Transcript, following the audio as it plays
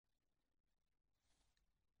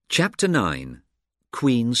Chapter 9.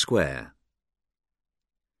 Queen Square.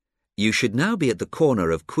 You should now be at the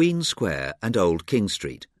corner of Queen Square and Old King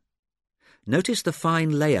Street. Notice the fine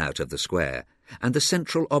layout of the square and the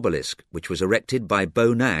central obelisk which was erected by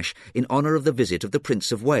Beau Nash in honour of the visit of the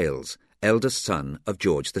Prince of Wales, eldest son of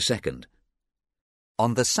George II.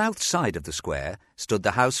 On the south side of the square stood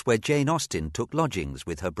the house where Jane Austen took lodgings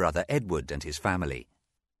with her brother Edward and his family.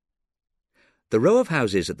 The row of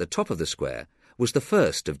houses at the top of the square was the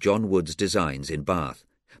first of John Wood's designs in Bath,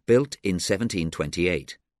 built in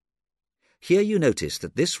 1728. Here you notice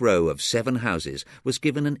that this row of 7 houses was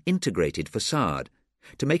given an integrated facade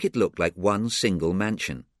to make it look like one single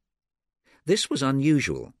mansion. This was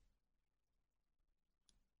unusual.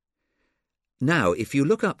 Now, if you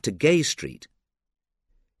look up to Gay Street,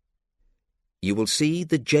 you will see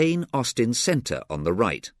the Jane Austen Centre on the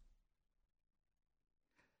right.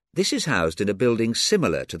 This is housed in a building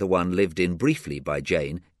similar to the one lived in briefly by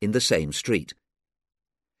Jane in the same street.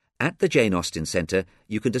 At the Jane Austen Centre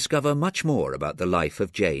you can discover much more about the life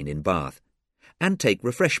of Jane in Bath and take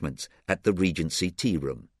refreshments at the Regency Tea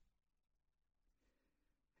Room.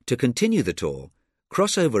 To continue the tour,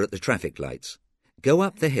 cross over at the traffic lights, go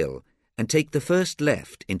up the hill and take the first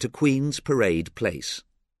left into Queen's Parade Place.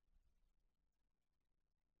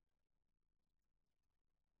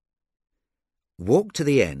 Walk to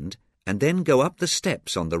the end and then go up the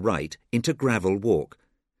steps on the right into Gravel Walk,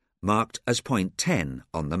 marked as point 10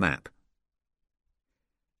 on the map.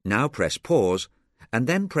 Now press pause and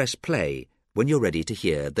then press play when you're ready to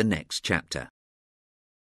hear the next chapter.